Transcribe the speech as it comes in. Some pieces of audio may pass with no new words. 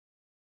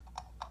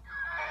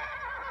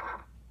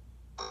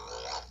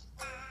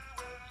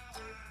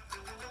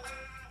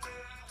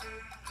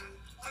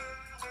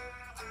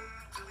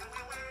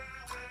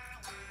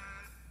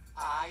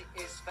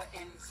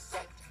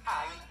insect.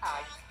 I.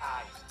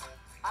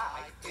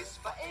 I is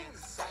for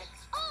insect.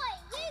 Oi,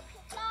 you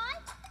can fly.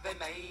 They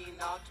may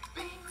not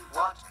be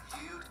what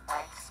you'd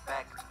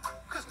expect,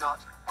 'cause not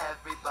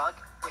every bug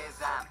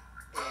is an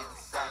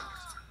insect.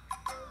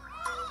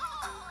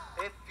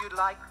 If you'd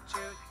like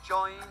to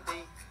join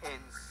the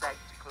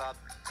insect club,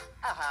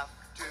 I have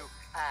to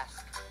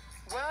ask,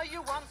 were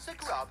you once a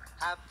grub?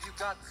 Have you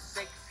got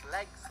 6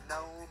 legs,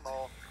 no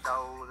more,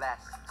 no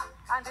less?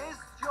 And is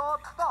your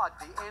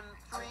body in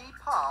 3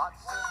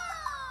 parts?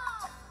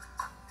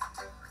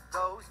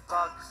 Those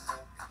bugs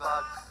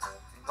are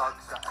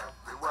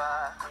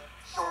everywhere.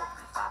 Short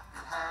and fat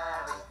and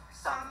hairy,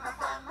 some of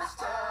them are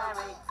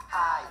scary.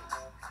 I,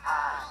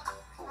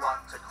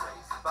 what a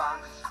crazy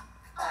bunch.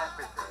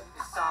 Everything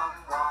is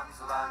someone's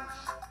lunch.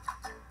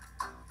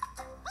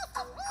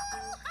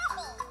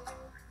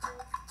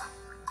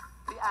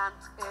 The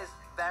ant is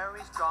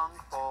very strong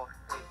for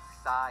its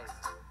size,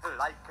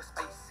 like a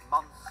space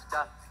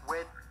monster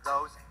with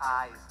those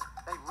eyes.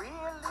 They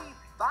really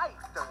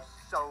bite, those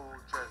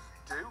soldiers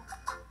do.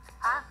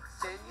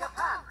 Ants in your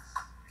pants,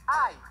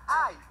 I,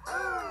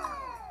 ooh.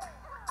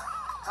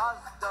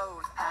 'Cause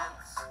those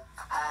ants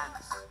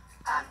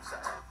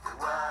are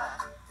everywhere,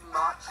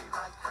 marching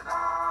like an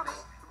army,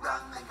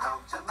 running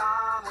home to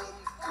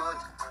mommy.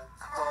 Good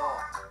for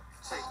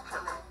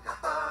tickling a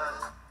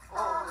bird,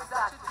 or is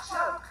that a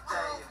joke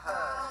they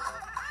heard?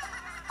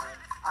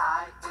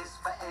 I is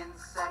for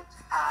insect,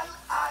 I.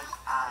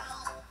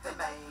 They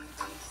may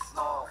be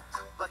small,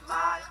 but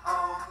my,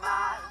 oh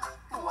my,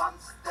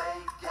 once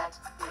they get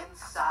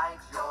inside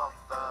your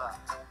fur,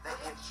 they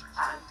itch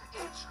and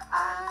itch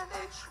and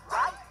itch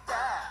right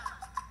there.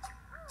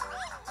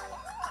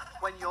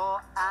 When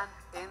you're an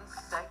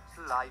insect,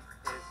 life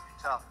is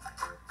tough,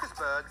 'cause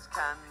birds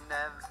can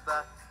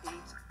never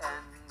eat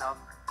enough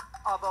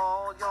of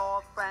all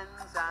your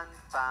friends and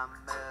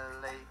family.